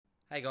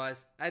Hey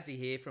guys, Adzi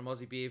here from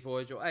Aussie Beer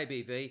Voyage, or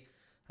ABV.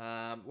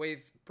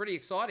 We've pretty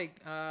exciting.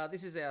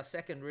 This is our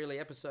second really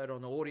episode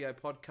on the audio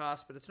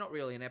podcast, but it's not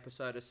really an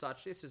episode as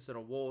such. This is an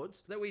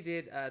awards that we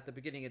did at the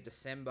beginning of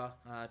December.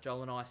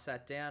 Joel and I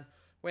sat down,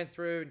 went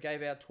through and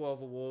gave out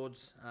 12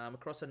 awards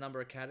across a number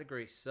of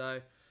categories.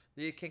 So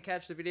you can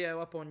catch the video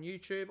up on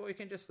YouTube, or you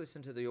can just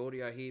listen to the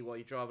audio here while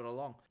you're driving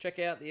along. Check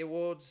out the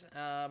awards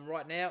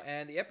right now,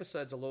 and the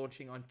episodes are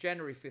launching on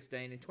January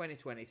 15 in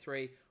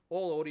 2023.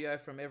 All audio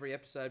from every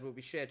episode will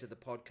be shared to the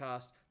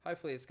podcast.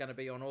 Hopefully it's going to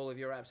be on all of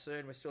your apps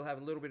soon. We still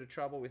have a little bit of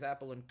trouble with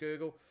Apple and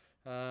Google,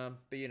 but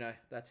you know,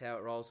 that's how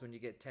it rolls when you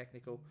get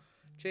technical.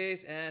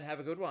 Cheers and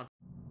have a good one.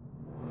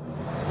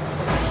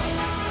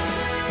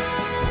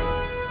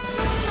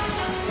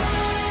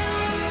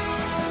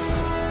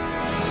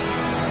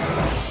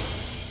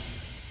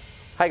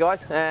 Hey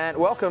guys, and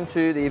welcome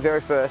to the very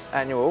first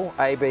annual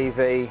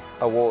ABV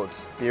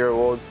Awards, beer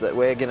awards that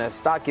we're going to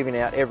start giving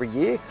out every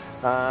year.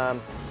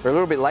 We're a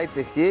little bit late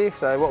this year,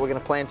 so what we're going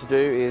to plan to do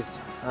is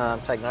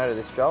take note of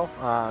this, Joel.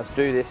 Let's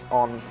do this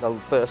on the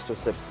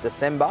 1st of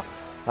December,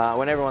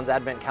 when everyone's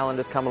advent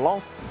calendars come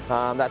along.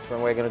 That's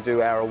when we're going to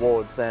do our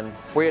awards, and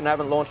we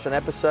haven't launched an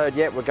episode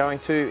yet. We're going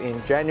to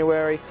in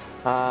January.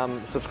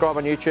 Subscribe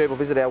on YouTube or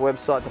visit our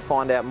website to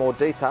find out more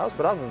details,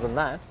 but other than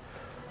that,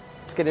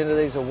 let's get into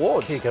these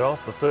awards. Kick it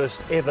off, the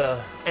first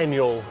ever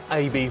annual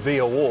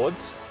ABV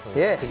Awards.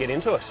 Yes. To get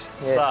into it.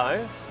 Yes.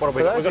 So, what have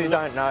we got? For those who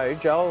don't know,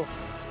 Joel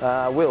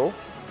will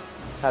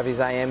have his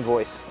AM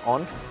voice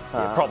on.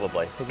 Yeah,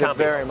 probably. He's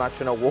very much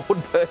an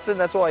award person.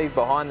 That's why he's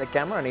behind the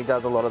camera and he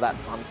does a lot of that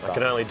fun stuff. I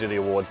can only do the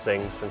awards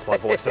things since my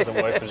voice doesn't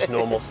work for just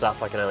normal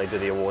stuff. I can only do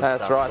the awards stuff.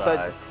 That's right.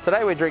 So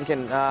today we're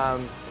drinking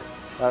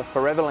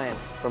Foreverland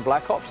from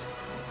Black Hops.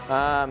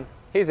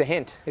 Here's a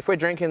hint. If we're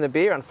drinking the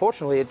beer,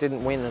 unfortunately it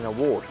didn't win an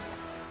award.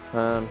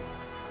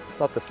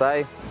 Not to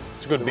say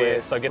it's a good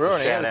beer, so get to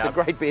shout out. It's a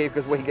great beer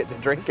because we get to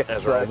drink it.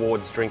 As our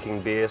awards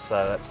drinking beer,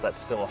 so that's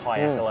still a high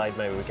accolade.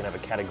 Maybe we can have a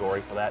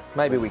category for that.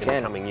 Maybe we can.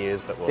 In the coming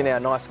years, but it's in our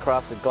nice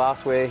crafted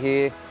glassware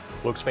here.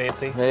 Looks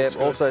fancy. Yeah.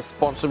 Also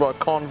sponsored by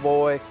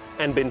Convoy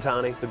and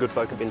Bintani, the good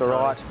folk of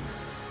Bintani.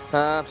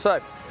 That's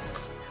right. So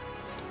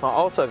I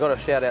also got a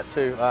shout out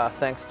to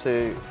thanks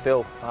to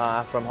Phil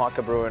from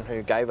Hiker Brewing,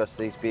 who gave us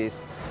these beers,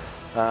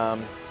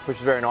 which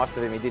is very nice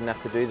of him. He didn't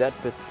have to do that,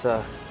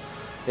 but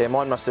yeah,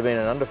 mine must have been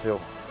an underfill.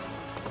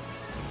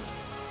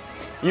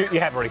 You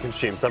have already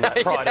consumed some of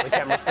that prior to the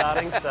camera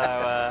starting, so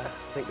I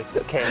think the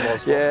can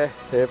was full.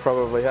 Yeah,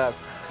 probably have.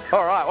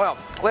 All right, well,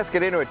 let's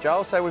get into it,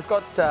 Joel. So we've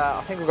got,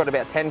 I think we've got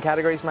about 10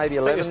 categories, maybe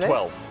 11. I think it's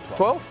 12.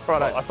 12? Right.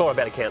 Well, I thought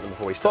about to count them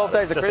before we started.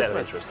 12 days of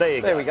Christmas.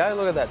 There we go.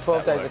 Look at that.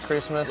 12 days of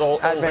Christmas.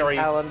 Advent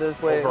calendars.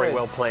 All very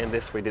well planned.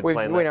 We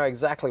know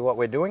exactly what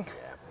we're doing.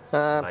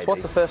 So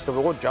what's the first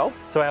award, Joel?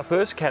 So our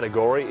first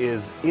category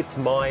is It's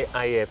My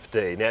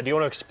AFD. Now, do you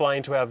want to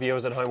explain to our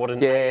viewers at home what an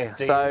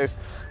AFD is? So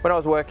when I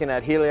was working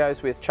at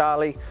Helios with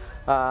Charlie,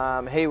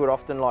 he would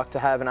often like to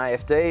have an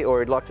AFD,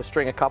 or he'd like to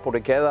string a couple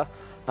together,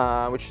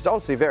 which is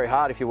obviously very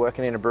hard if you're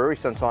working in a brewery.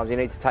 Sometimes you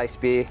need to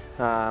taste beer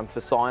for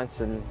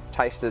science and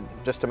taste it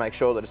just to make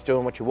sure that it's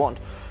doing what you want.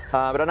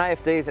 But an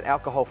AFD is an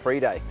alcohol-free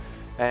day,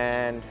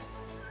 and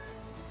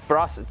for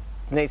us it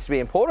needs to be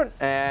important,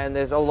 and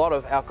there's a lot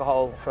of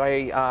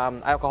alcohol-free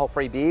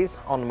beers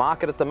on the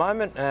market at the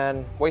moment,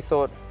 and we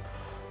thought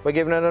we're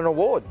giving it an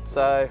award.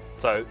 So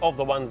of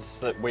the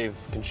ones that we've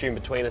consumed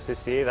between us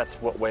this year, that's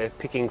what we're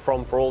picking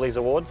from for all these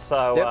awards.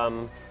 So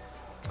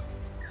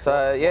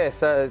do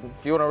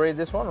you want to read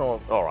this one?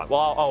 Or? All right,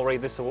 well, I'll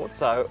read this award.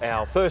 So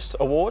our first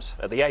award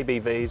at the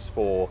ABVs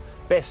for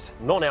Best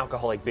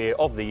Non-Alcoholic Beer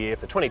of the Year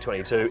for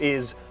 2022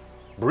 is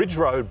Bridge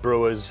Road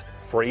Brewers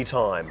Free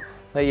Time.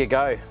 There you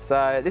go.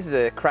 So this is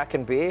a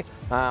cracking beer.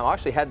 I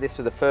actually had this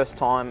for the first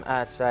time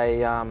at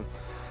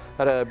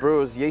a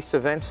brewer's yeast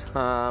event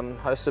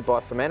hosted by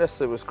Fermentus.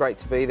 It was great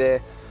to be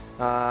there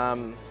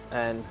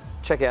and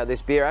check out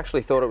this beer. I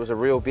actually thought it was a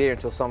real beer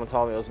until someone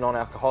told me it was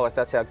non-alcoholic.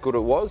 That's how good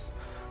it was.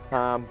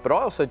 But I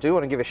also do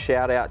want to give a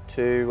shout out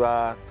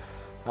to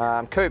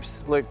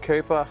Coops, Luke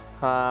Cooper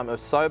of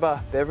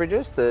Sober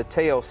Beverages, the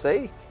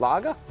TLC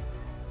Lager.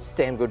 It's a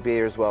damn good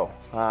beer as well.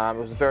 It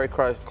was a very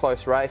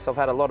close race. I've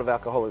had a lot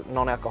of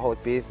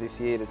non-alcoholic beers this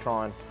year to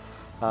try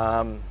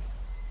and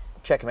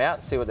check them out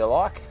and see what they're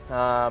like.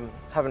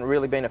 Haven't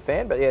really been a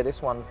fan, but yeah,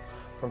 this one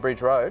from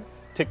Bridge Road.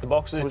 Tick the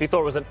boxes. If you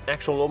thought it was an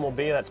actual normal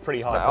beer, that's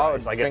pretty high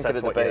praise. I guess that's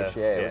what at the beach.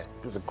 It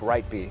was a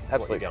great beer.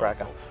 Absolute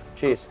cracker.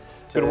 Cheers.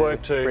 Good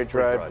work to Bridge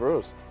Road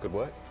Brewers. Good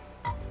work.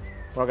 We're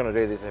not going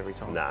to do this every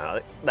time. No,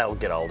 that'll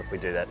get old if we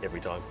do that every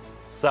time.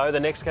 So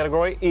the next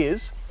category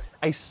is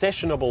a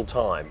sessionable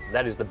time.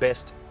 That is the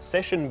best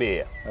session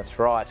beer. That's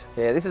right.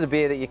 Yeah, this is a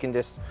beer that you can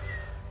just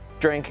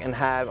drink and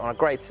have on a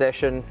great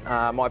session.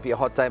 Might be a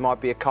hot day, might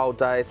be a cold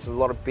day. It's a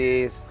lot of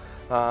beers.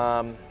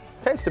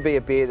 Tends to be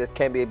a beer that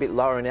can be a bit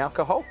lower in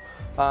alcohol,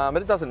 but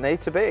it doesn't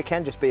need to be. It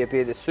can just be a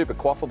beer that's super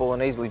quaffable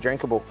and easily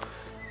drinkable.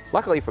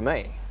 Luckily for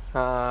me,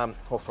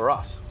 or for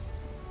us.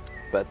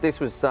 But this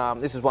was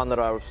one that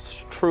I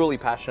was truly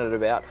passionate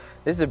about.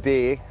 This is a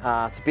beer.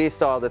 It's a beer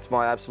style that's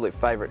my absolute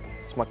favourite.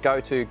 It's my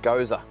go-to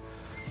goza.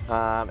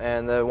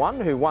 And the one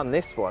who won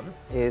this one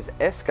is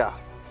Esker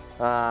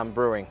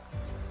Brewing,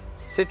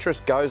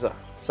 Citrus Goza.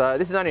 So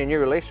this is only a new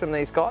release from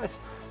these guys.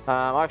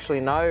 I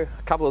actually know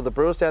a couple of the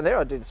brewers down there.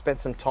 I did spend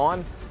some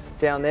time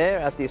down there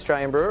at the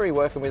Australian Brewery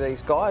working with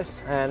these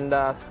guys, and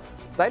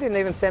they didn't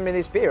even send me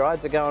this beer. I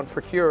had to go and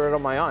procure it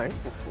on my own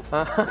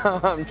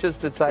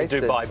just to taste it.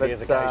 We do buy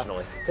beers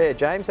occasionally. Yeah,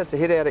 James, that's a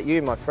hit out at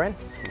you, my friend.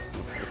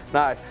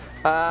 No,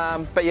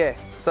 but yeah,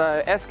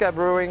 so Esker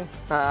Brewing,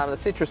 the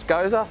Citrus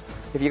Goza.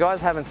 If you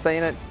guys haven't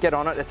seen it, get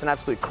on it. It's an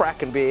absolute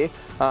cracking beer,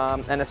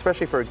 and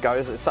especially for a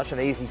goza, it's such an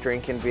easy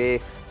drinking beer.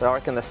 I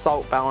reckon the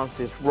salt balance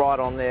is right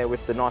on there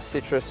with the nice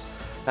citrus,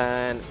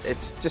 and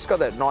it's just got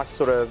that nice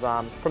sort of,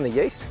 from the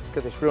yeast,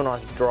 got this real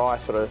nice dry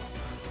sort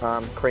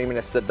of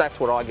creaminess. That's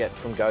what I get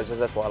from gozas.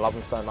 That's why I love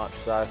them so much.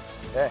 So,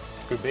 yeah.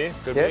 Good beer,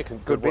 good beer.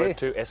 Good work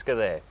to Esker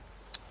there.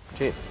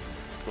 Cheers.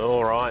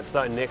 All right,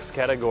 so next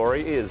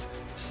category is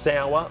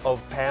Sour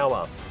of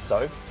Power.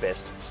 So,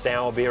 best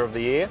sour beer of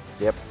the year.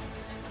 Yep.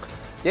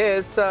 Yeah,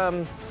 it's, are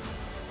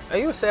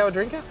you a sour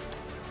drinker?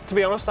 To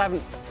be honest, I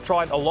haven't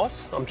tried a lot.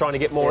 I'm trying to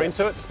get more Yeah.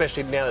 into it,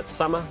 especially now that it's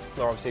summer.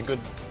 They're obviously a good,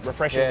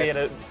 refreshing Yeah. beer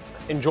to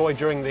enjoy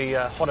during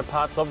the hotter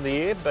parts of the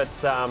year, but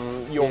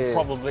you're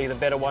probably the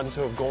better one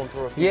to have gone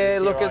through a few Yeah,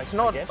 this look, year, it's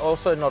I guess.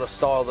 also not a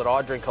style that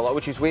I drink a lot,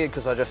 which is weird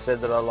because I just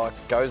said that I like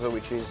goza,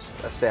 which is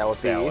a sour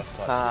beer. type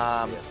beer,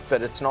 yeah.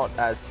 But it's not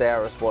as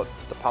sour as what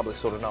the public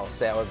sort of know as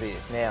sour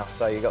beers now.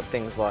 So you've got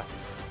things like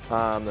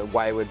the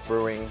Wayward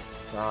Brewing,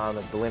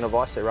 the Berliner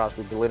Weiss, the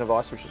Raspberry Berliner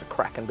Weiss, which is a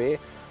cracking beer.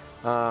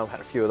 Had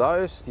a few of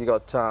those. You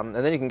got, and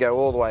then you can go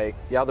all the way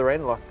the other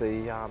end, like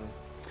the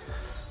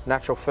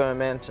natural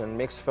ferment and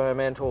mixed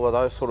ferment, all of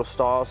those sort of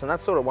styles. And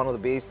that's sort of one of the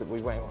beers that we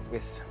went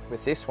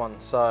with this one.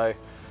 So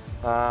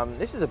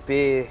this is a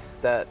beer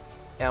that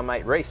our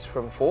mate Reese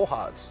from Four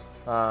Hards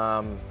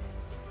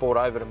brought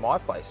over to my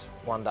place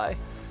one day,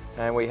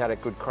 and we had a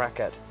good crack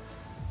at.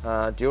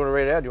 Do you want to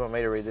read it out? Do you want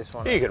me to read this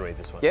one? You can read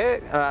this one.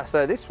 Yeah.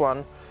 So this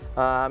one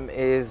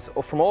is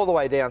from all the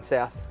way down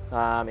south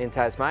in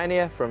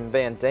Tasmania, from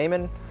Van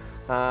Diemen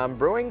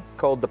Brewing,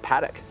 called the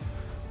Paddock.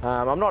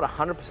 I'm not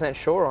 100%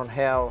 sure on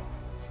how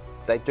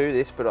they do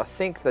this, but I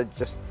think they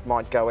just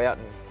might go out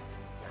and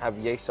have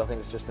yeast. I think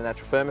it's just a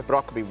natural ferment, but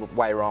I could be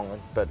way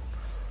wrong. But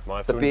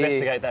Might have to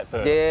investigate that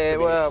further. Yeah, Could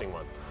be an well, interesting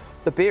one.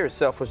 the beer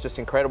itself was just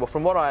incredible.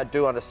 From what I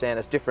do understand,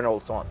 it's different all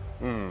the time.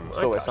 It's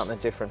always okay. something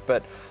different.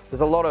 But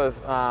there's a lot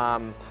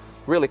of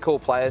really cool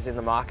players in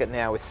the market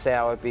now with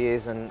sour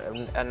beers and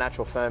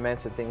natural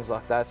ferments and things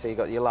like that. So you've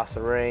got your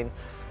Lasserine,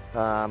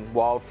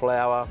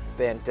 Wildflower,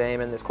 Van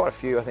Diemen. There's quite a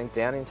few, I think,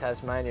 down in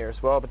Tasmania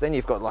as well. But then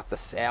you've got like the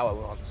sour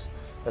ones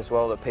as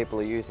well that people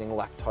are using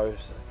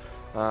lactose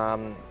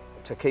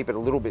to keep it a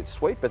little bit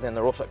sweet, but then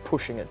they're also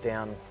pushing it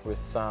down with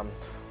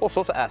all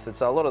sorts of acids.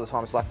 So a lot of the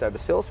time it's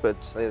lactobacillus, but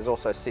there's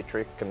also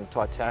citric and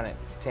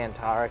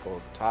tantaric or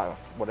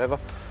whatever.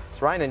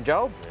 It's raining,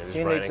 Joel. It is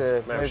You raining. need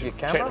to Maybe I move should your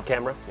check camera. the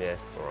camera. Yeah,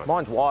 all right.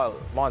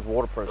 Mine's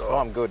waterproof, so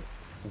I'm good.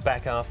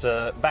 Back at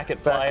play Back at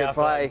after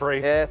play, that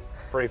brief, yes.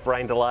 brief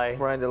rain delay.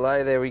 Rain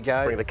delay, there we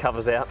go. Bring the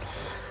covers out.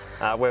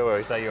 Where were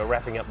we? So you were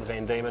wrapping up the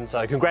Van Diemen.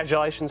 So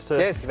congratulations to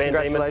Yes, Van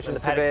Diemen.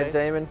 congratulations to Van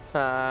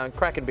Diemen.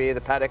 Cracking beer,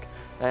 the Paddock.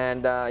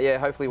 And yeah,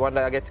 hopefully one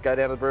day I get to go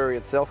down to the brewery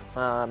itself,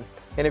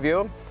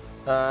 interview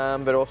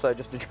them, but also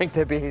just to drink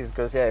their beers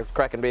because, yeah, it's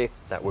cracking beer.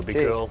 That would be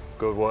Cheers. cool.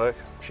 Good work.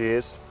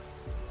 Cheers.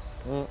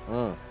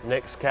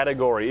 Next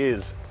category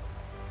is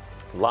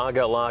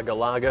Lager, Lager,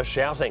 Lager,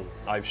 Shouting.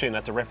 I assume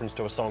that's a reference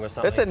to a song or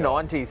something. That's a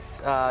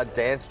 90s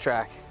dance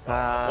track.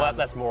 Well,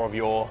 that's more of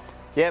your...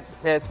 Yep,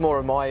 yeah, it's more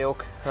of my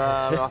ilk.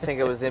 I think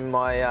it was in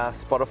my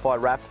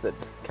Spotify rap that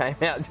came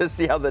out just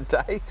the other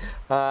day.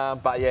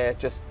 But yeah, it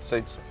just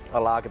suits a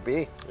lager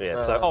beer.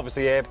 Yeah, so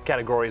obviously, yeah,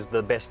 category is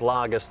the best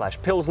lager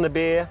 / Pilsner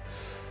beer.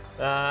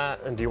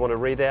 And do you want to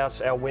read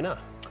out our winner?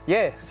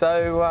 Yeah,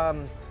 so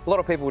a lot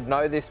of people would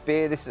know this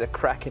beer. This is a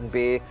cracking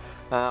beer.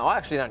 I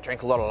actually don't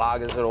drink a lot of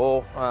lagers at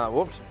all.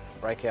 Whoops,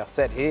 break our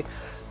set here.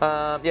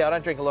 Yeah, I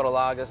don't drink a lot of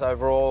lagers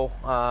overall,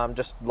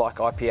 just like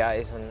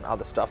IPAs and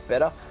other stuff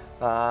better.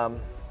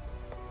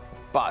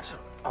 But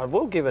I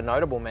will give a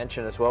notable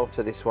mention as well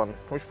to this one.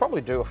 We should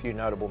probably do a few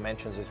notable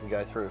mentions as we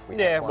go through if we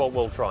Yeah, have one. well,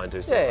 we'll try and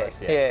do some Yeah, of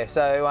those. yeah.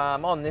 So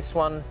on this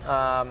one,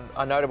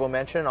 a notable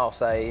mention, I'll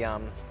say,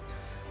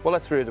 well,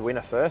 let's do the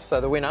winner first. So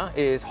the winner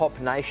is Hop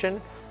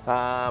Nation,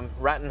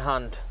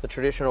 Rattenhund, the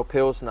traditional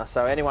Pilsner.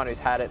 So anyone who's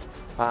had it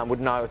would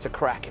know it's a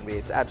cracking beer.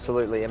 It's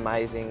absolutely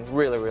amazing,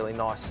 really, really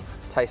nice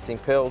tasting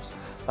pills.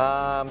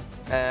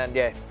 And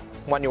yeah,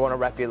 one you want to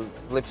wrap your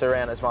lips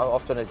around as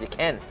often as you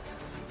can.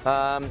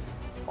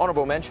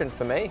 Honourable mention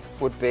for me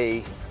would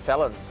be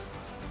Felons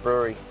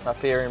Brewery up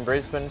here in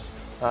Brisbane,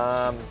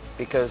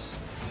 because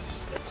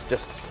it's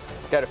just,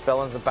 go to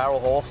Felons, the Barrel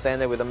Horse, stand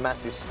there with a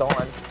massive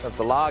stein of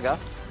the lager,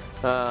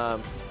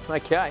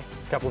 Okay.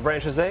 A couple of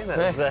branches there.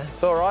 That's,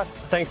 It's all right.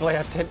 thankfully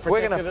our tent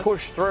We're protected going to us.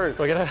 push through.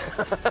 We're going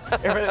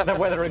to... The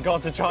weather and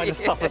gods are trying to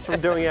stop us from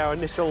doing our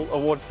initial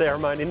award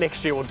ceremony.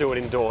 Next year we'll do it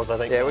indoors, I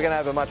think. Yeah, we're going to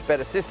have a much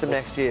better system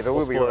next year, but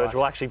we'll be right.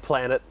 We'll actually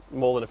plan it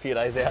more than a few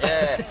days out.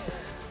 Yeah.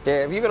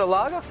 Yeah, have you got a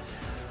lager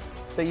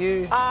that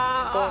you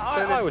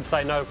I would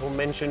say notable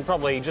mention,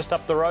 probably just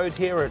up the road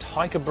here at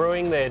Hiker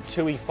Brewing, their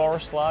Tui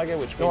Forest Lager,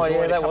 which we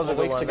enjoyed that a couple was a of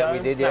good weeks one ago. that we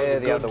did, That was a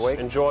the other good, week.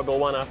 enjoyable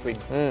one after we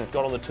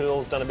got on the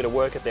tools, done a bit of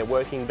work at their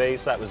working bee,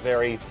 so that was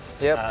very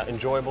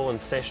enjoyable and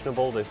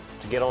sessionable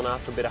to get on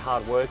after a bit of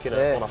hard work on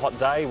a hot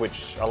day,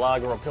 which a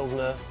lager or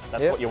pilsner,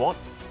 that's what you want.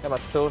 How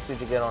much tools did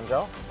you get on,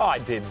 Joel? I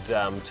did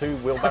 2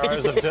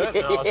 wheelbarrows of dirt,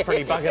 and I was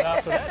pretty buggered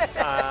after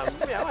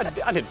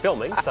that. I did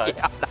filming, so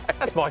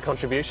that's my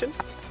contribution.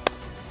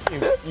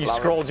 You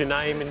scrawled your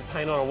name in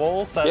paint on a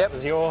wall, so that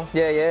was your...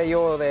 Yeah,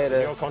 you're there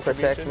to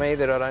protect me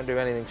that I don't do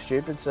anything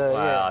stupid, so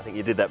well, I think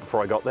you did that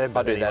before I got there.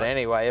 But I do that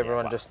anyway,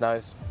 everyone just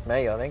knows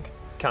me, I think.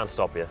 Can't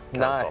stop you.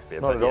 Not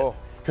at all.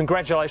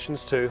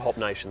 Congratulations to Hop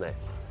Nation there.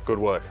 Good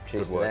work.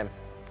 Cheers to them.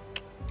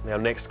 Our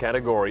next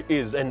category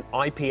is an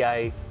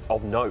IPA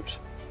of note.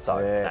 So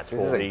that's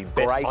for the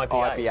best great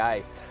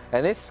IPA.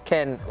 And this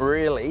can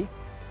really,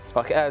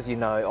 like as you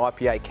know,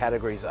 IPA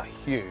categories are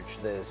huge.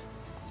 There's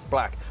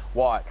black,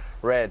 white,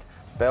 red,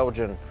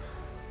 Belgian,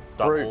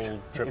 brut,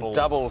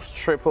 doubles,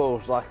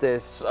 triples. Like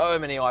there's so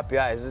many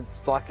IPAs.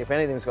 It's like if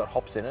anything's got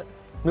hops in it,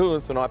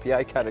 it's an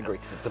IPA category.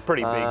 It's a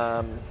pretty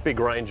big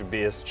range of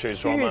beers to choose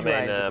from. Huge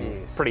range of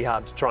beers. Pretty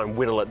hard to try and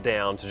whittle it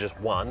down to just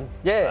one.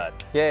 Yeah,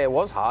 yeah, it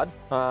was hard,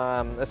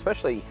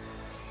 especially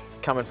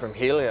coming from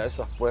Helios,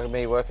 like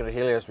me working at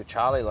Helios with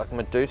Charlie. Like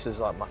Medusa's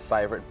like my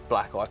favourite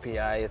black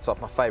IPA. It's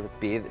like my favourite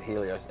beer that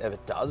Helios ever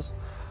does.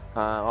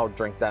 I'll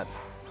drink that.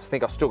 I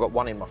think I've still got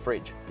one in my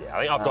fridge. Yeah,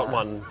 I think I've got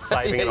one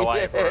saving it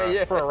away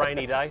for a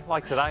rainy day,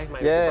 like today.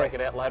 Maybe we'll break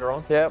it out later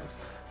on. Yep.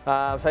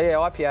 So yeah,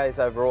 IPAs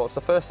overall, it's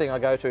the first thing I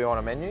go to on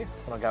a menu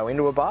when I go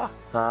into a bar.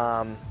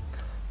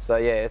 So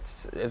yeah,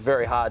 it's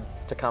very hard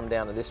to come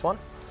down to this one.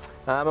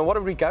 And what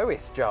did we go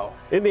with, Joel?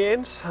 In the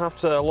end,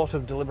 after a lot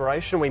of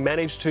deliberation, we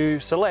managed to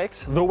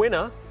select the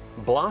winner,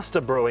 Blaster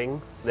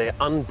Brewing, their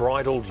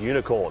Unbridled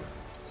Unicorn.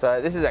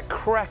 So this is a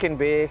cracking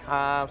beer.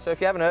 So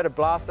if you haven't heard of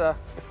Blaster,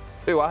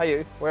 who are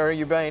you? Where have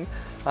you been?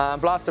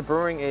 Blaster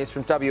Brewing is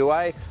from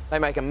WA. They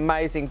make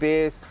amazing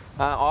beers.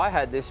 I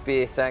had this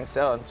beer thanks,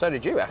 and so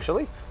did you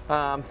actually,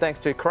 thanks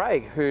to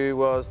Craig, who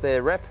was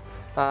their rep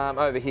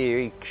over here.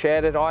 He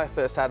shared it. I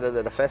first had it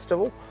at a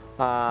festival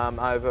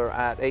over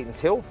at Eaton's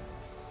Hill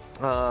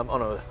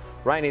on a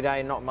rainy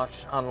day, not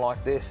much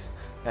unlike this.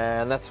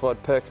 And that's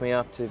what perked me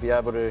up to be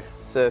able to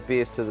serve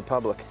beers to the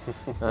public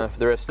for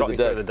the rest of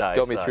the day.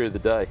 Got me through the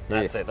day.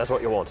 That's it. That's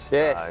what you want.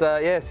 Yes,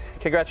 yes.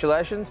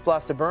 Congratulations,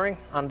 Blaster Brewing,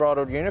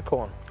 Unbridled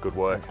Unicorn. Good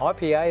work. An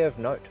IPA of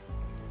note.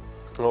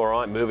 All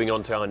right, moving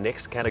on to our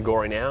next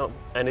category now,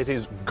 and it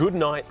is Good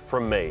Night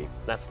from Me.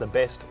 That's the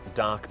best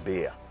dark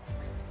beer.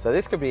 So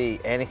this could be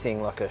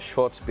anything like a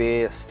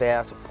Schwarzbier, a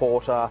stout, a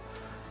porter,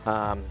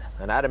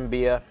 an Adam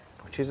beer,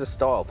 which is a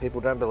style.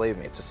 People don't believe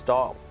me, it's a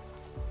style.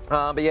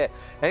 But yeah,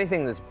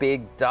 anything that's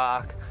big,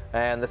 dark,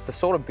 and that's the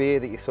sort of beer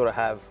that you sort of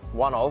have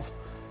one of,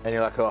 and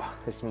you're like, oh,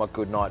 this is my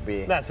good night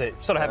beer. That's it.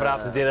 Sort of have it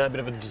after dinner, a bit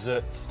of a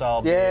dessert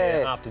style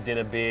beer, after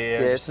dinner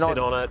beer, yeah, just sit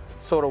on it.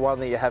 Sort of one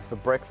that you have for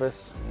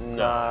breakfast.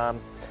 No.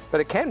 But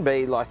it can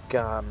be like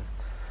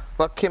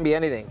can be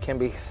anything. Can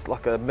be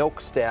like a milk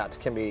stout,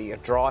 can be a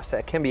dry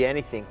stout, can be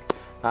anything.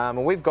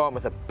 And we've gone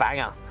with a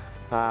banger.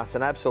 It's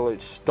an absolute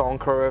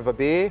stonker of a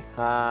beer.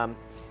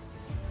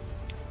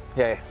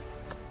 Yeah,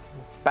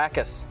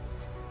 Bacchus,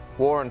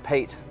 War and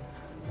Pete.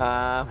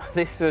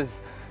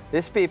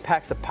 This beer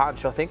packs a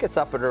punch. I think it's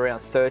up at around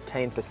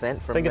 13%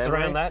 from I think it's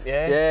memory. around that,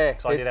 yeah. Yeah.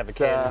 So I did have a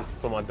can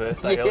for my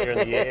birthday earlier in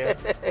the year.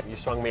 You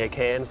swung me a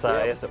can, so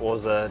yes, it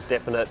was a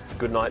definite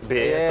good night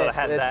beer. Yeah, sort of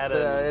had that.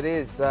 It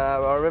is.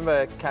 I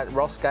remember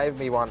Ross gave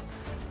me one,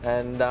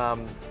 and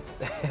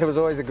it was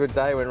always a good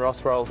day when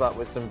Ross rolls up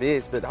with some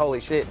beers, but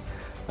holy shit.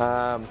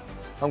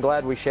 I'm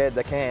glad we shared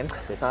the can,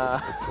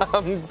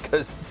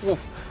 because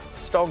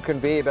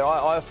stonking beer, but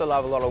I also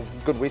love a lot of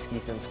good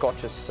whiskies and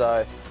scotches,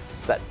 so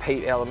that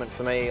peat element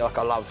for me, like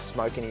I love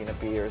smoking in a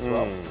beer as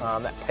well.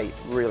 That peat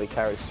really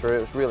carries through.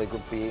 It was really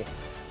good beer.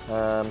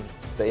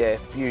 But yeah,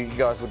 you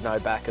guys would know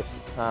Bacchus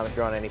if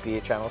you're on any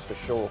beer channels for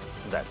sure.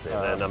 That's it.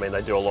 And I mean,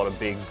 they do a lot of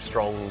big,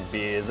 strong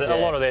beers. A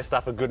lot of their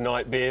stuff are good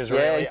night beers,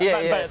 really.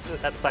 Yeah,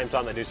 but at the same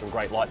time, they do some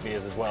great light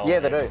beers as well. Yeah,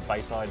 they do.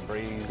 Bayside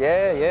Breeze.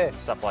 Yeah.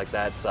 Stuff like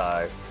that.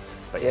 So,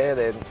 but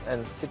yeah,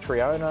 and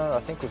Citriona, I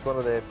think, was one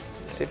of their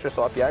citrus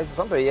IPAs or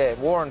something. Yeah,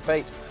 War and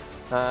Pete.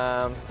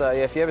 So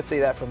yeah, if you ever see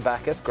that from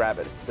Bacchus, grab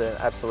it. It's an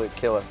absolute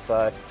killer.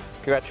 So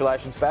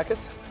congratulations,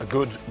 Bacchus. A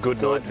good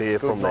night beer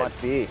from them.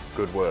 Beer.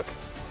 Good work.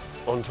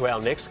 On to our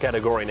next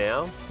category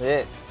now.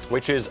 Yes.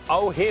 Which is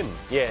Oh Him.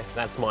 Yeah,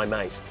 that's my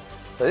mate.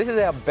 So this is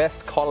our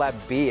best collab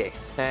beer,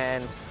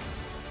 and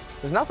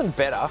there's nothing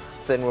better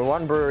than when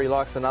one brewery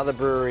likes another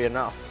brewery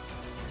enough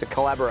to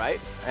collaborate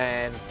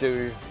and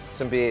do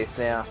some beers.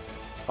 Now,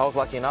 I was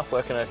lucky enough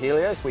working at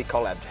Helios, we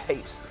collabed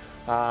heaps.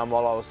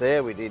 while I was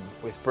there. We did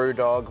with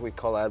Brewdog, we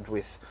collabed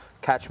with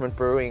Catchment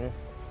Brewing,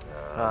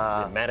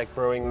 Matic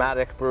Brewing.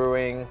 Matic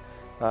Brewing.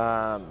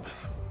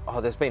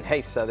 There's been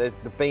heaps. So there's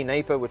the Bean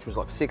Eaper, which was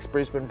like 6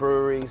 Brisbane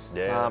breweries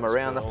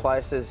around the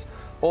places,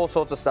 all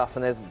sorts of stuff.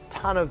 And there's a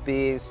ton of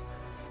beers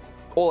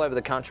all over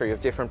the country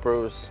of different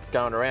brewers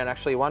going around.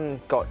 Actually, one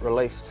got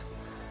released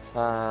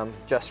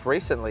just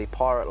recently,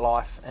 Pirate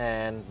Life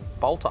and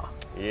Bolter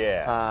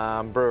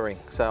Brewing.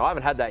 So I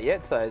haven't had that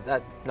yet, so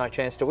that no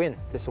chance to win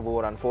this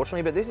award,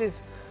 unfortunately. But this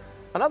is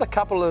another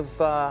couple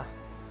of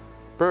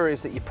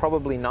breweries that you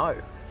probably know.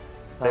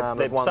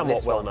 They're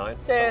somewhat well known.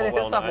 Yeah,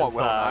 they're somewhat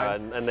well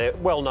known. And they're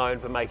well known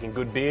for making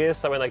good beers,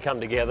 so when they come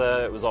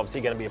together, it was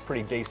obviously going to be a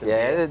pretty decent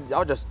beer. Yeah,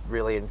 I just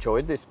really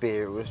enjoyed this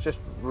beer. It was just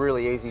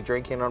really easy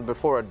drinking, and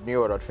before I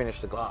knew it, I'd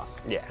finished the glass.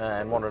 Yeah.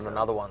 And wanted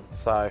another one.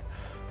 So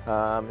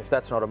if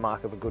that's not a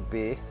mark of a good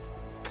beer,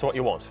 it's what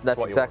you want.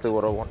 That's exactly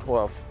what I want.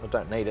 Well, I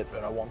don't need it,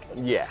 but I want it.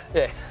 Yeah.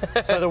 Yeah.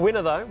 So the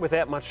winner, though,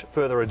 without much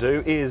further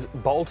ado, is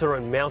Bolter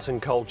and Mountain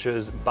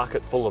Culture's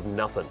Bucket Full of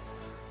Nothing.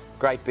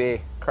 Great beer,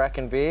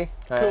 cracking beer.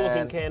 Cool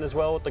looking can as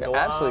well with the galah.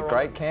 Absolute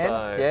great can.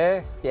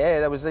 So. Yeah,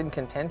 that was in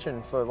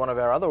contention for one of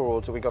our other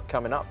awards that we got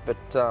coming up. But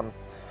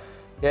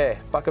yeah,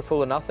 Bucket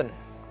Full of Nothing.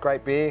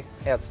 Great beer,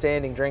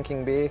 outstanding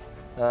drinking beer.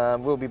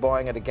 We'll be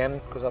buying it again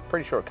because I'm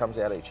pretty sure it comes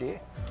out each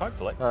year.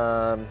 Hopefully.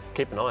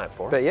 Keep an eye out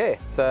for it. But yeah,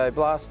 so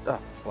Blaster,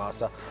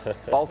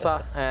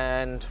 Bolter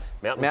and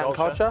Mountain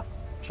Culture.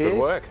 Cheers.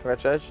 Good work.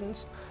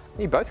 Congratulations.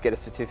 You both get a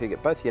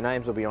certificate. Both your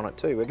names will be on it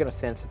too. We're going to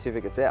send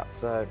certificates out.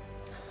 So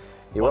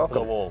you're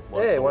welcome. One for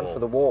the wall. One for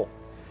the wall.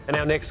 And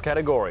our next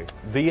category,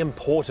 the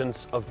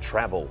importance of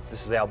travel.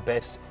 This is our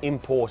best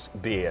import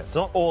beer. It's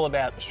not all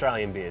about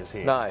Australian beers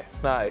here.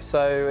 No.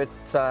 So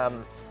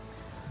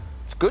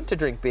it's good to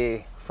drink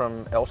beer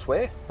from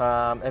elsewhere.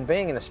 And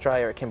being in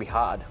Australia, it can be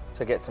hard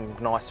to get some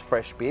nice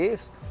fresh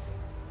beers.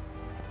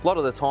 A lot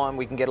of the time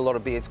we can get a lot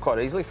of beers quite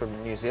easily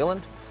from New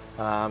Zealand,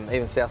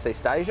 even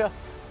Southeast Asia,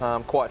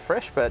 quite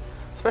fresh, but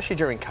especially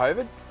during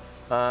COVID,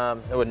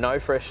 there were no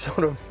fresh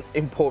sort of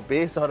import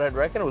beers, I don't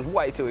reckon. It was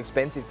way too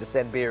expensive to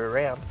send beer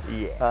around.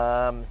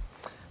 Yeah.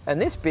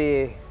 And this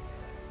beer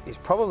is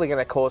probably going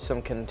to cause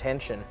some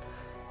contention.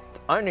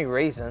 The only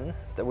reason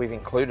that we've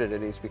included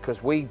it is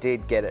because we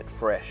did get it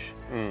fresh.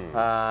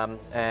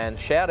 And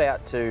shout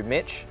out to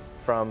Mitch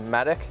from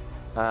Matic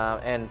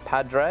and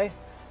Padre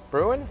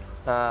Brewing.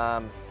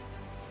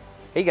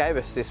 He gave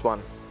us this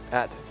one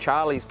at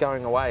Charlie's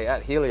Going Away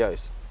at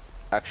Helios.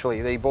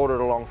 Actually, he brought it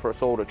along for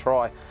us all to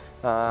try,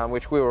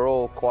 which we were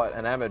all quite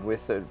enamoured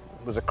with. It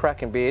was a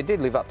cracking beer. It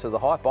did live up to the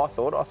hype, I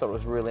thought. I thought it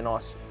was a really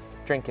nice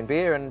drinking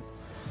beer, and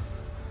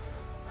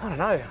I don't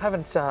know, I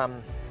haven't,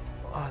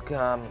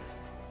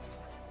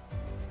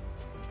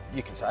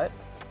 you can say it.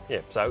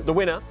 Yeah, so the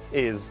winner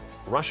is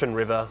Russian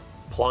River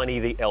Pliny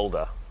the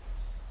Elder.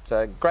 It's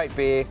a great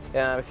beer.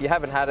 If you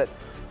haven't had it,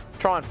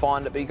 try and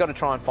find it, but you've got to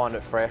try and find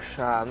it fresh.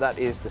 That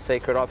is the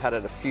secret. I've had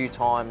it a few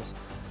times,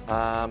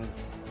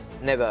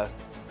 never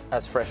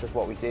as fresh as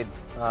what we did.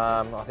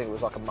 I think it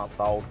was like a month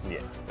old.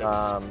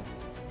 Yeah.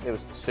 It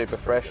was super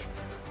fresh.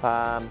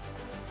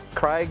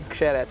 Craig,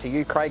 shout out to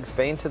you. Craig's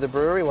been to the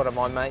brewery, one of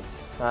my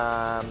mates.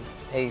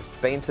 He's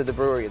been to the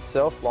brewery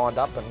itself, lined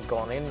up and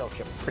gone in, which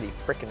I'm pretty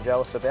freaking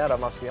jealous about, I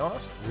must be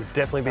honest. Would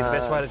definitely be the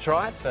best way to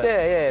try it. But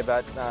Yeah,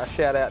 but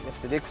shout out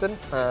Mr. Dixon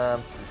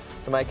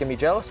for making me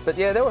jealous. But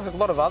yeah, there were a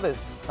lot of others.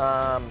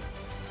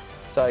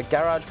 So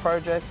Garage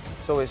Project,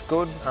 it's always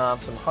good.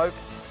 Some Hope.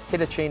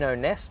 Hitachino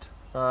Nest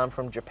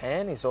from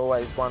Japan is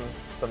always one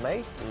for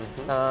me.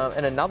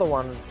 And another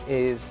one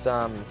is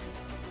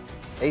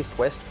East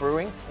West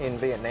Brewing in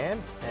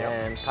Vietnam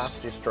and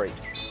Pasture Street.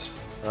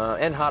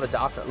 And Heart of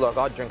Darkness. Look,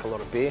 I drink a lot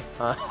of beer,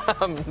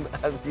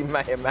 as you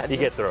may imagine. you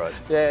get through it.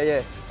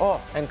 Yeah. Oh,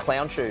 and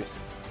Clown Shoes.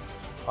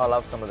 I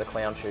love some of the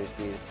Clown Shoes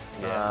beers.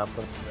 Yeah.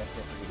 From the rest,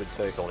 they're pretty good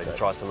too. Still need to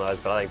try some of those,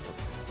 but I think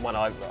one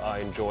I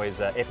enjoy is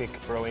Epic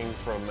Brewing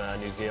from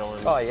New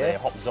Zealand. Oh, yeah. Their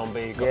Hop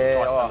Zombie. Got to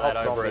try some of that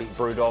over at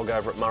Brewdog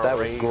over at Murray. That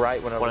was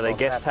great when it one of was their on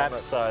guest tap,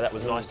 taps, so that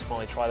was nice to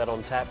finally try that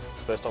on tap. It's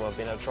the first time I've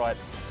been able to try it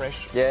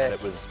fresh. Yeah. And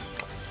it was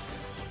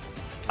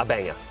a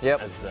banger.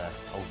 Yep. As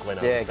old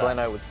Gleno Yeah, would say.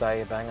 Gleno would say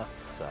a banger.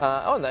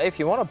 So. No, if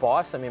you want to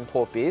buy some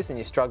import beers and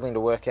you're struggling to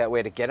work out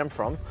where to get them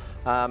from,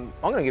 I'm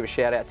going to give a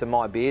shout out to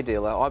My Beer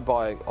Dealer. I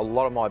buy a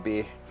lot of my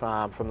beer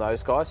from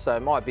those guys. So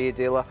My Beer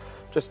Dealer,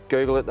 just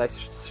Google it. They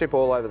ship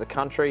all over the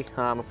country.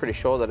 I'm pretty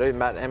sure they do.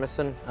 Matt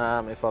Emerson,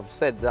 if I've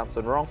said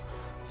something wrong,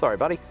 sorry,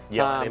 buddy.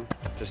 Yell at him.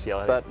 Just yell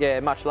at him. But yeah,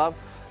 much love.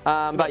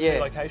 But yeah,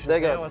 2 locations they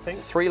now, got I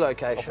think. 3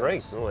 locations. Oh,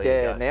 3. Oh,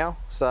 there you go. now.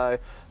 So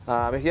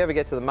if you ever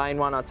get to the main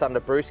one, it's under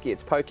Brewski.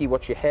 It's Pokey,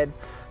 Watch Your Head.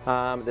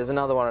 There's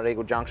another one at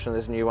Eagle Junction.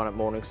 There's a new one at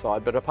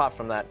Morningside. But apart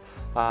from that,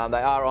 they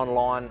are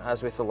online,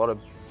 as with a lot of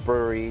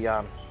brewery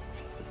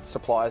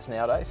suppliers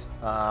nowadays.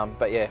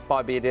 But yeah,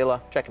 My Beer Dealer,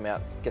 check them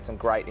out. Get some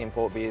great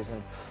import beers,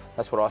 and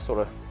that's what I sort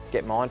of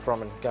get mine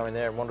from, and go in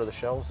there and wander the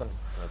shelves. And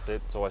that's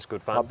it. It's always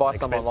good fun. I buy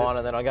some online,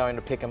 and then I go in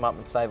to pick them up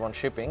and save on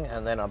shipping,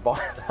 and then I buy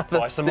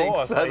another some 6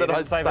 more, so you that I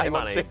don't save any on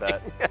money, shipping.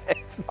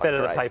 but It's not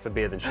Better to great. pay for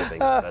beer than shipping.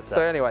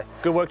 So anyway,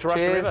 good work to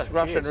Russian cheers, River.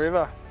 Russian Cheers.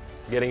 River.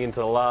 Getting into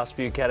the last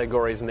few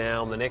categories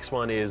now. The next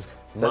one is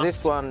So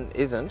this one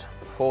isn't,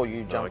 before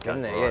you jump okay,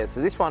 in there, right. yeah.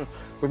 So this one,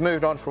 we've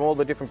moved on from all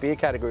the different beer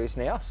categories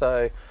now,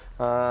 so,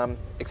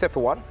 except for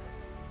one.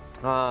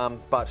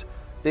 But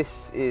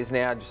this is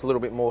now just a little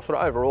bit more sort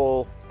of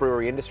overall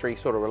brewery industry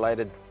sort of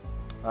related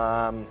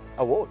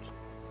awards.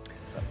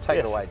 Take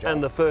it away, Joel.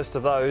 And the first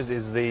of those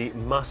is the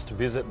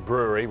must-visit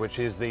brewery, which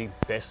is the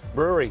best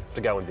brewery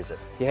to go and visit.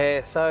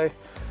 Yeah, so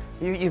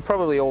you've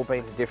probably all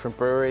been to different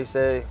breweries.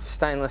 There's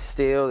stainless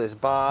steel, there's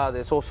bar,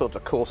 there's all sorts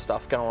of cool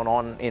stuff going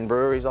on in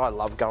breweries. I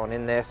love going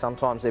in there.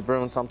 Sometimes they're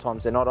brewing,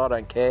 sometimes they're not. I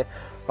don't care.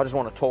 I just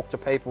want to talk to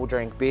people,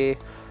 drink beer.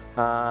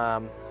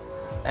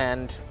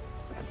 And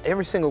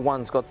every single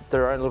one's got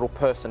their own little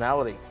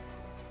personality.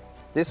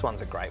 This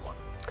one's a great one.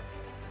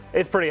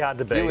 It's pretty hard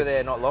to beat. You were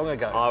there not long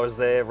ago. I was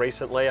there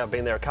recently. I've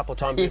been there a couple of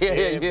times this Yeah,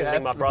 year, you visiting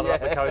have. my brother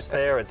up the Yeah. coast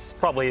there. It's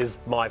probably is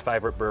my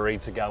favourite brewery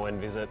to go and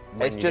visit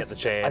when you get the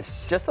chance.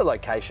 It's just the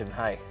location,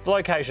 hey. The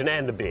location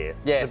and the beer.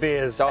 Yes. The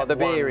beer's Oh, had the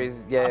beer won is,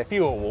 yeah. a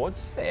few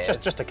awards. Yeah,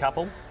 just a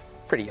couple.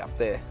 Pretty up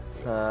there.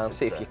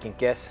 See if you can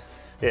guess.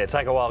 Yeah,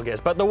 take a wild guess.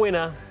 But the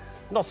winner,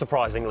 not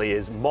surprisingly,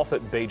 is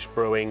Moffat Beach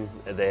Brewing,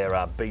 their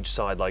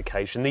beachside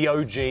location. The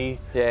OG,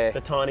 Yeah.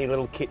 the tiny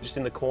little kit just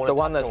in the corner. The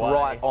one tucked that's away.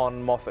 right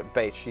on Moffat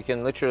Beach. You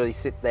can literally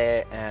sit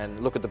there and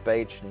look at the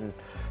beach, and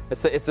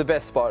it's the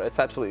best spot. It's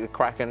absolutely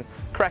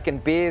cracking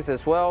beers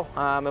as well.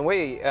 And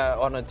we are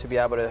honoured to be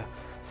able to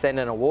send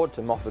an award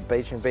to Moffat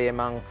Beach and be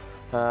among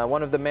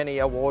one of the many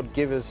award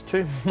givers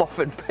to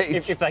Moffat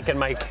Beach. If they can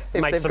make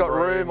if they've some got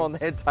room on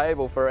their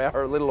table for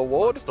our little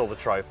award. amongst all the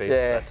trophies.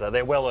 Yeah. But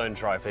they're well-earned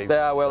trophies. They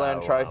are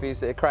well-earned so,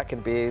 trophies. They're cracking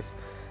beers,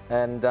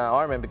 and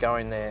I remember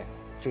going there.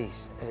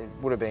 Geez, it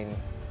would have been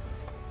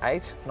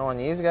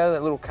 8-9 years ago.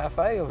 That little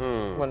cafe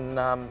when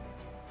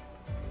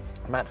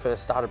Matt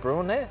first started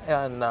brewing there,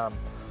 and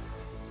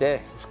yeah,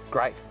 it was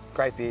great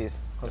beers.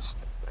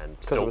 and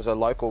Because it was a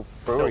local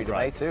brewery to me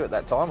great. too at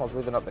that time. I was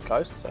living up the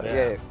coast, so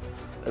yeah,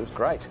 it was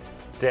great.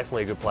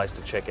 Definitely a good place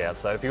to check out.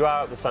 So if you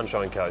are at the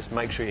Sunshine Coast,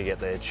 make sure you get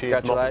there.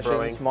 Cheers, Moffat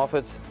Brewing. Congratulations,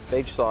 Moffat's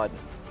Beachside.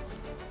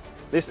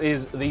 This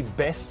is the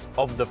best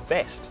of the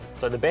fest.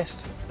 So the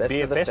best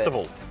beer of the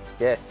festival. fest.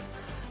 Yes.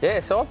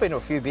 Yeah, so I've been to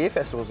a few beer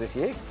festivals this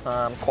year,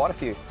 quite a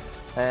few.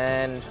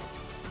 And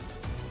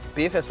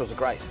beer festivals are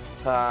great.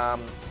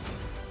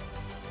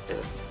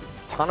 There's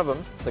a ton of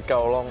them that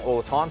go along all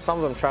the time. Some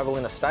of them travel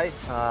interstate.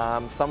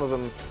 Some of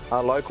them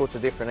are local to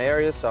different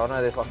areas. So I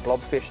know there's like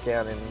Blobfish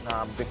down in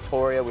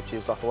Victoria, which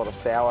is like a lot of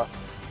sour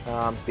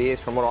beers.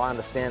 From what I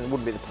understand,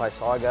 wouldn't be the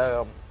place I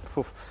go.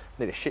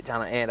 Need a shit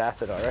ton of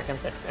antacid, I reckon,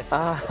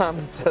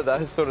 to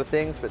those sort of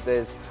things. But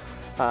there's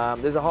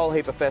a whole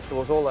heap of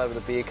festivals all over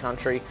the beer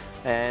country,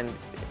 and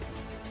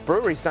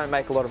breweries don't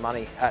make a lot of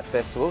money at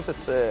festivals.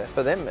 It's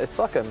for them, it's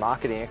like a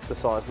marketing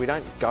exercise. We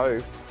don't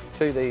go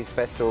to these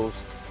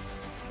festivals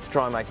to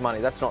try and make money.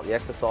 That's not the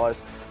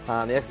exercise.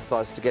 The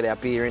exercise is to get our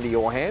beer into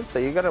your hands. So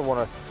you're going to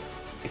want to,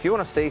 if you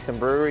want to see some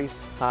breweries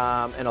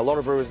and a lot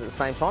of breweries at the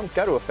same time,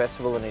 go to a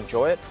festival and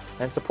enjoy it,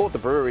 and support the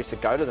breweries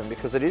that go to them,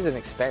 because it is an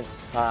expense.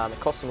 It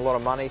costs them a lot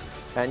of money,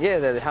 and yeah,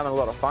 they're having a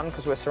lot of fun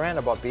because we're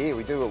surrounded by beer.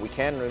 We do what we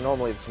can. And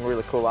normally there's some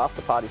really cool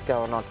after parties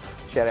going on.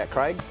 Shout out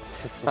Craig.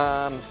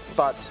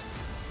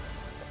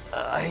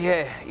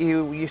 Yeah,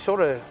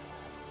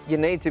 you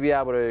need to be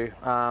able to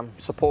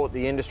support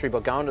the industry by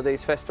going to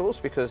these festivals,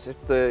 because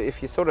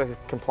if you sort of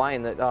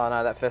complain that, oh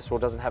no, that festival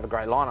doesn't have a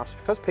great lineup, it's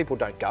because people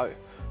don't go.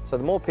 So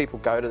the more people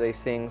go to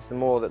these things, the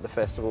more that the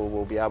festival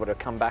will be able to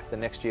come back the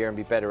next year and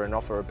be better and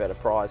offer a better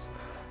prize.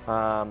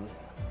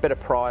 Better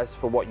prize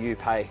for what you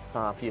pay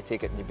for your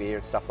ticket and your beer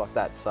and stuff like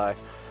that. So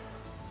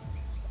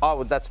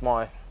that's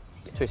my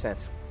 2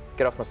 cents.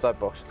 Get off my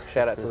soapbox.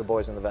 Shout out to the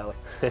boys in the valley.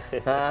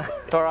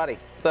 Alrighty,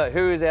 so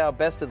who is our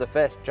best of the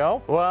fest,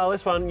 Joel? Well,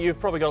 this one you've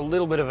probably got a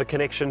little bit of a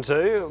connection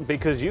to,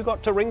 because you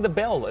got to ring the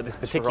bell at this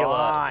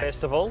particular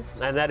festival,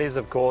 and that is,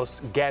 of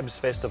course, Gabs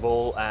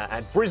Festival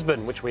at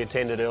Brisbane, which we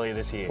attended earlier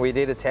this year. We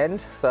did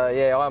attend, so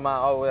yeah, I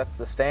was at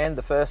the stand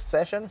the first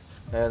session.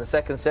 The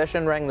second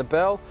session, rang the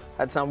bell,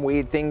 had some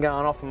weird thing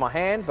going off in my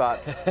hand,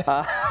 but...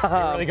 you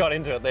really got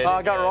into it there,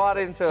 I got right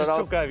into it.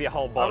 Just took over your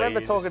whole body. I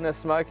remember talking to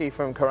Smokey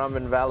from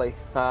Currumbin Valley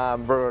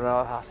Brewer, and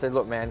I said,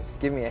 look man,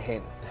 give me a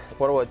hint.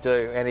 What do I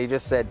do? And he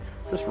just said,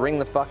 just ring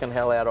the fucking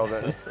hell out of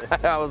it.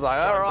 I was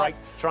like, all right.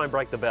 Try and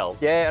break the bell.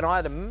 Yeah, and I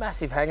had a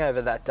massive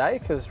hangover that day,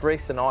 because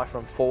Reese and I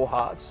from Four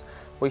Hearts,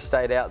 we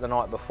stayed out the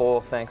night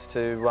before thanks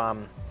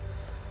to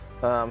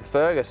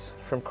Fergus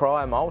from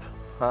Cryo Malt.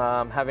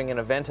 Having an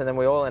event, and then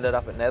we all ended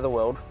up at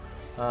Netherworld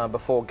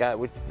before Gabs.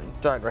 We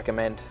don't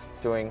recommend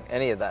doing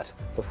any of that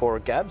before a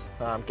Gabs.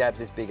 Gabs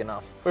is big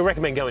enough. We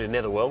recommend going to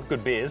Netherworld,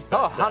 good beers,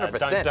 but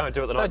 100%. Don't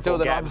do it the night Don't do before it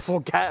the night Gabs.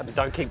 before Gabs.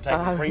 Don't keep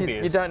taking free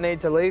beers. You don't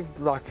need to leave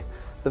like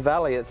the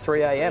valley at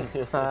 3 a.m.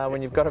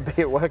 When you've got to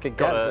be at work at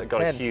Gabs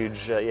got at 10. a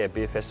huge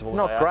beer festival.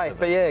 Not great,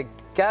 but yeah,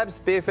 Gabs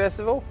Beer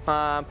Festival.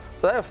 So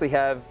they obviously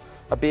have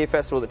a beer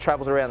festival that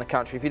travels around the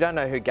country. If you don't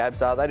know who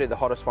Gabs are, they do the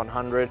Hottest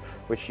 100,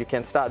 which you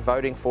can start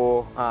voting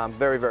for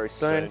very, very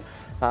soon.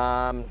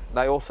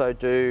 They also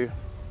do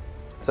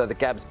the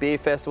Gabs beer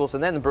festivals,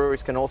 and then the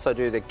breweries can also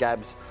do the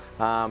Gabs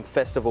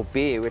festival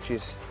beer, which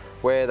is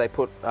where they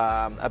put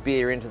a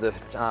beer into the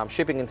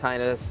shipping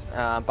containers,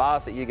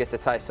 bars that you get to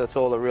taste. So it's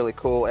all the really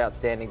cool,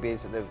 outstanding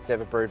beers that they've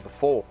never brewed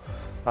before.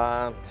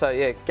 So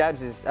yeah,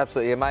 Gabs is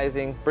absolutely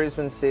amazing.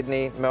 Brisbane,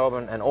 Sydney,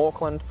 Melbourne and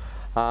Auckland.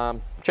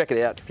 Check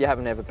it out. If you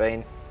haven't ever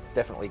been,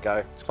 definitely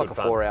go. It's like a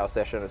 4-hour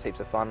session. It's heaps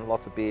of fun.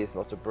 Lots of beers,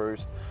 lots of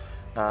brews.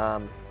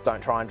 Don't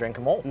try and drink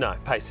them all. No,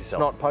 pace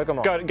yourself. It's not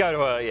Pokemon. Go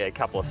to a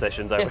couple of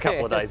sessions over a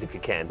couple of days if you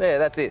can. Yeah,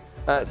 that's it.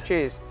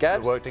 Cheers,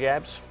 Gabs. Good work to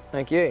Gabs.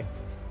 Thank you.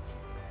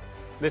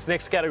 This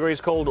next category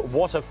is called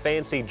What a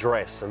Fancy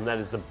Dress, and that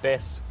is the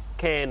best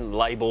can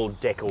label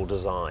decal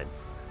design.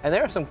 And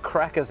there are some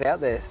crackers out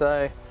there,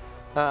 so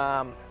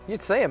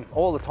you'd see them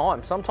all the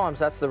time. Sometimes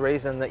that's the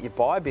reason that you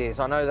buy beers.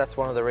 I know that's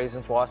one of the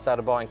reasons why I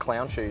started buying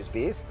Clown Shoes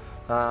beers,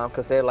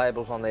 because their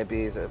labels on their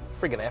beers are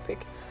friggin' epic.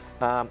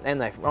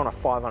 And they're on a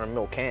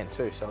 500ml can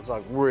too, so it's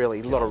like really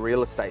a lot of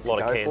real estate to go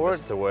for it. A lot of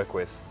canvas to work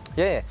with.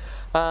 Yeah,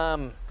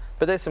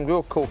 but there's some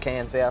real cool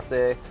cans out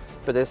there,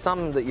 but there's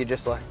some that you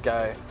just like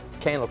go,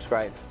 can looks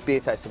great, beer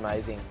tastes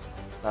amazing.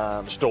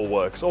 Just all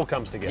works, all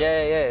comes together.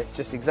 Yeah, it's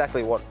just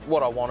exactly what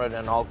I wanted,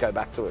 and I'll go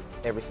back to it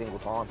every single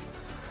time.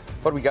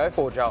 What do we go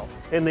for, Joel?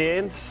 In the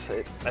end,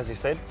 as you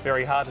said,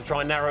 very hard to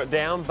try and narrow it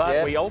down,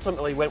 but we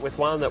ultimately went with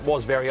one that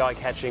was very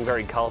eye-catching,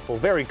 very colourful,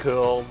 very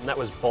cool, and that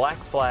was Black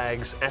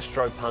Flag's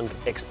Astropunk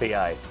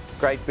XPA.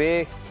 Great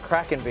beer,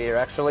 cracking beer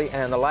actually,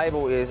 and the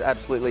label is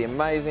absolutely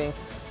amazing.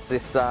 It's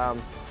this...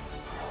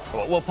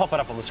 We'll pop it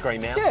up on the screen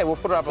now. Yeah, we'll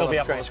put it up on the screen. It'll be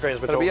up on the screen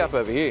as we're talking. It'll be up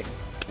over here.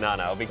 No,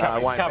 it'll be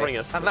covering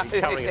us. It'll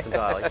be covering us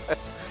entirely.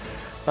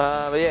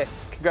 But yeah,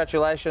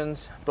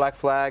 congratulations, Black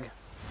Flag,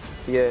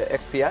 for your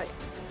XPA.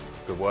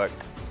 Good work.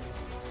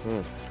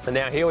 And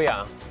now here we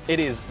are. It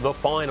is the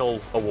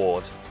final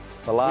award.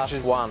 The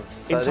last one.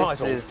 So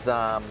entitled... this is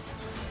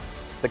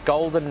the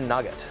Golden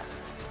Nugget.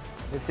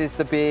 This is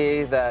the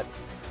beer that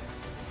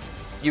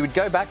you would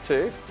go back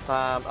to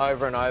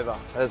over and over,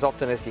 as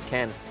often as you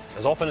can.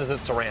 As often as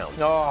it's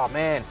around. Oh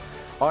man,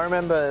 I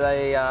remember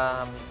they,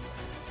 I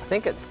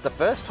think the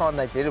first time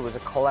they did it was a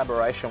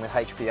collaboration with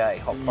HPA,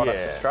 Hop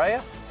Products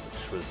Australia.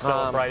 Which was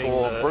celebrating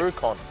for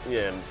BrewCon.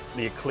 Yeah, and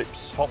the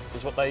Eclipse hop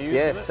is what they use.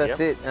 Yes, that's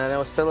it. And they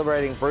were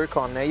celebrating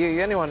BrewCon. Now,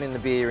 anyone in the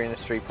beer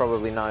industry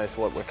probably knows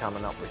what we're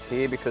coming up with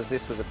here, because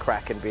this was a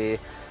cracking beer.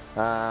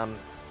 And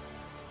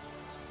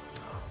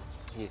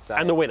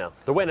the winner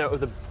of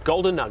the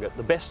Golden Nugget,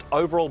 the best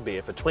overall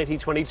beer for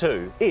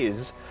 2022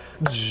 is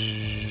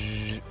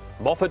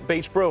Moffat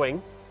Beach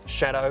Brewing,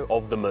 Shadow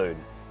of the Moon.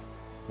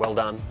 Well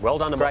done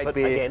to Great Moffat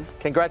beer. again.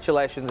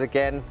 Congratulations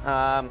again.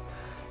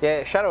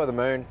 Yeah, Shadow of the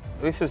Moon.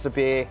 This was a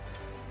beer.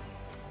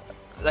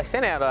 They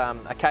sent out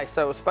a case,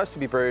 so it was supposed to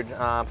be brewed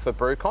for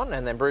BrewCon,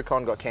 and then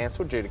BrewCon got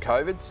cancelled due to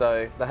COVID.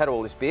 So they had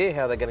all this beer.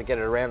 How are they going to get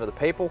it around to the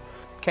people?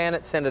 Can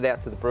it, send it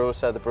out to the brewers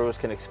so the brewers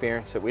can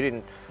experience it. We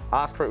didn't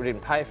ask for it, we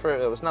didn't pay for it.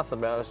 There was nothing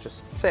about it. It was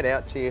just sent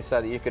out to you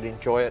so that you could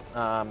enjoy it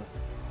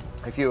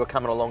if you were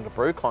coming along to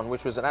BrewCon,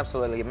 which was an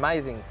absolutely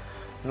amazing,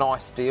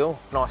 nice deal,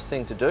 nice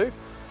thing to do.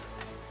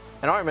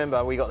 And I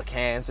remember we got the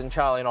cans, and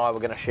Charlie and I were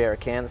going to share a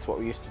can. That's what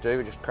we used to do.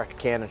 We just crack a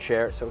can and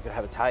share it so we could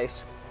have a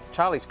taste.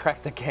 Charlie's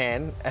cracked the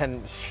can,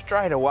 and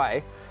straight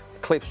away, the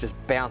clips just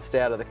bounced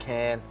out of the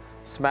can,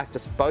 smacked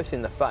us both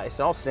in the face.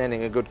 And I was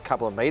standing a good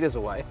couple of meters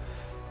away,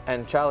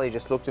 and Charlie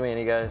just looked at me and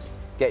he goes,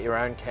 "Get your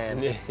own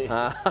can."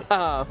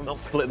 Not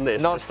splitting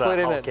this, not just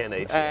splitting a whole it. can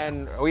each.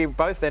 And we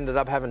both ended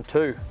up having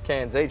 2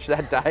 cans each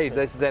that day,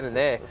 then and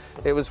there.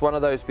 It was one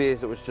of those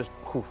beers that was just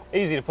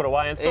easy to put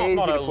away, and it's not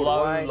Easy a to put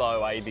away.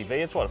 low ABV.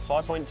 It's what,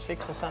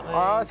 5.6 or something?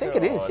 I think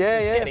it is, yeah,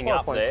 It's getting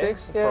up there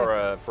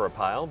 5.6, for a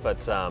pale, but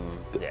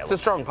yeah. It's a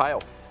strong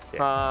pale.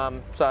 Yeah.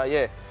 So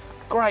yeah,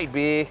 great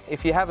beer.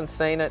 If you haven't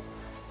seen it,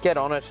 get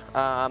on it.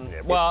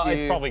 Well,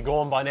 it's probably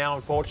gone by now,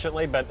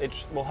 unfortunately, but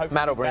we'll hopefully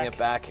Matt will bring it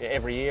back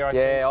every year, I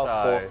think. Yeah,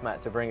 I'll force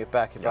Matt to bring it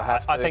back if I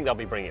have to. I think they'll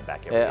be bringing it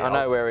back every year. Yeah, I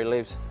know where he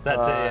lives.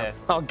 That's it, yeah.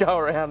 I'll go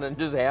around and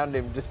just hound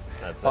him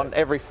on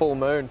every full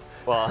moon.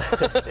 Well,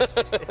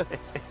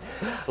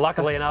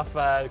 luckily enough,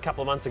 a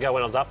couple of months ago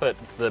when I was up at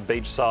the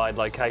beachside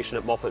location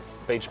at Moffat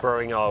Beach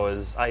Brewing, I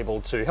was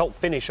able to help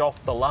finish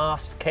off the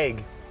last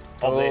keg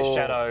of their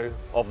Shadow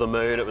of the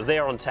Moon. It was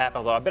there on tap.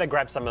 I thought, I better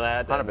grab some of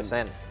that.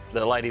 100%.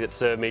 The lady that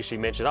served me, she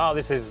mentioned, oh,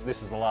 this is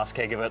the last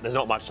keg of it. There's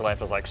not much left.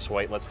 I was like,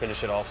 sweet, let's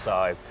finish it off. So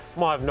I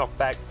might have knocked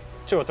back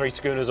 2 or 3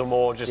 schooners or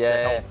more just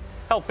to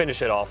help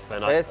finish it off.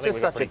 And it's just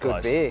such a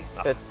good beer.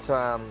 It's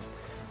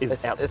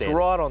It's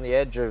right on the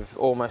edge of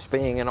almost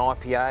being an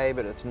IPA,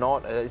 but it's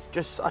not. It's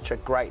just such a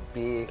great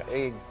beer.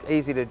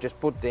 Easy to just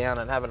put down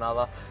and have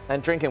another,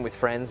 and drinking with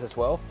friends as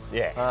well.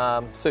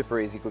 Yeah.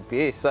 Super easy, good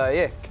beer. So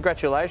yeah,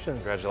 congratulations.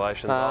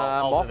 Congratulations.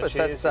 Moffat,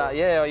 that's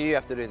yeah. You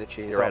have to do the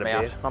cheers.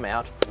 I'm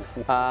out.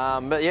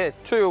 But yeah,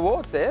 2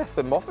 awards there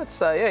for Moffat.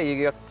 So yeah,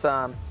 you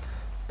got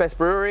Best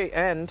Brewery,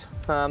 and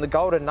the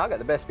Golden Nugget,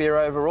 the best beer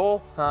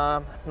overall.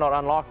 Not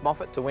unlike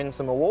Moffat to win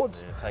some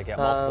awards. Yeah, take out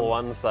multiple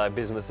ones, so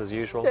business as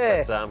usual.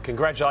 Yeah. But,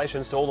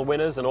 congratulations to all the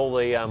winners and all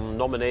the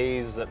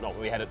nominees.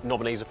 We had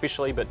nominees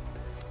officially, but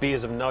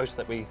beers of note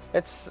that we.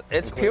 It's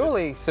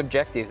purely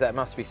subjective, that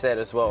must be said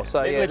as well. So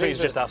it yeah, literally is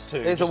just us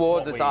two. These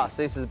awards, it's us.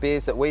 These are the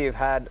beers that we have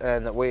had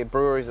and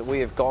breweries that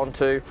we have gone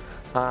to.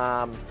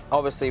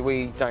 Obviously,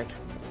 we don't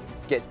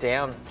get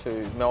down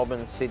to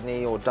Melbourne,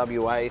 Sydney, or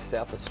WA,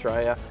 South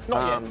Australia.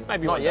 Not yet.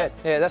 Maybe not yet.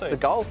 Yeah, that's soon. the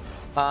goal.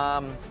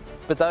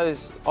 But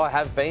those, I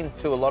have been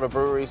to a lot of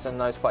breweries in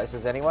those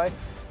places anyway,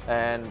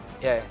 and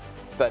yeah.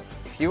 But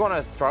if you want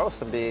to throw us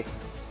some beer,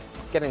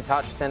 get in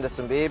touch, send us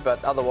some beer.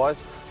 But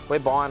otherwise, we're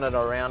buying it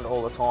around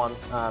all the time,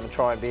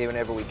 trying beer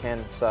whenever we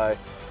can. So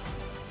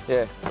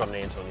yeah. Got an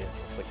ant on you.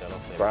 I'll flick that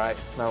off there. Great,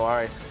 no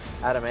worries.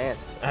 Adam Ant.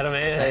 Adam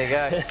Ant.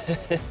 There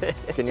you go.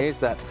 You can use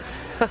that.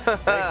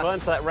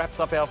 Excellent. So that wraps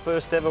up our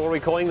first ever, what are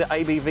we calling the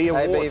ABV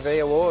Awards?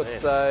 ABV Awards.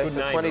 Yes. So Good for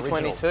name,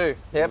 2022. original.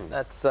 Yep,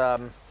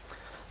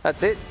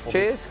 that's it.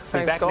 Cheers. Be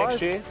Thanks, back guys.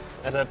 next year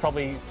at a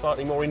probably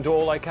slightly more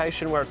indoor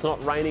location where it's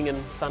not raining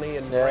and sunny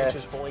and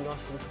branches falling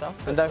off and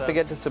stuff. And don't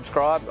forget to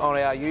subscribe on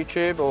our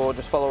YouTube, or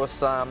just follow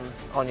us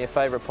on your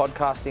favourite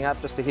podcasting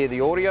app just to hear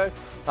the audio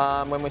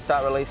when we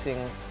start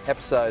releasing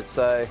episodes.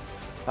 So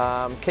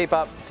keep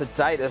up to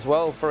date as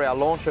well for our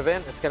launch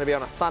event. It's going to be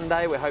on a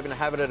Sunday. We're hoping to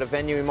have it at a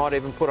venue. We might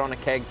even put on a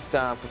keg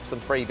for some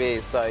free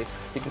beers, so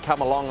you can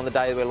come along on the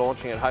day we're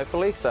launching it,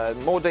 hopefully. So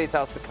more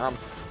details to come.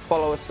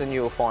 Follow us and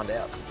you'll find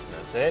out.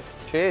 That's it.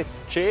 Cheers.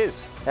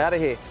 Cheers. Out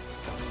of here.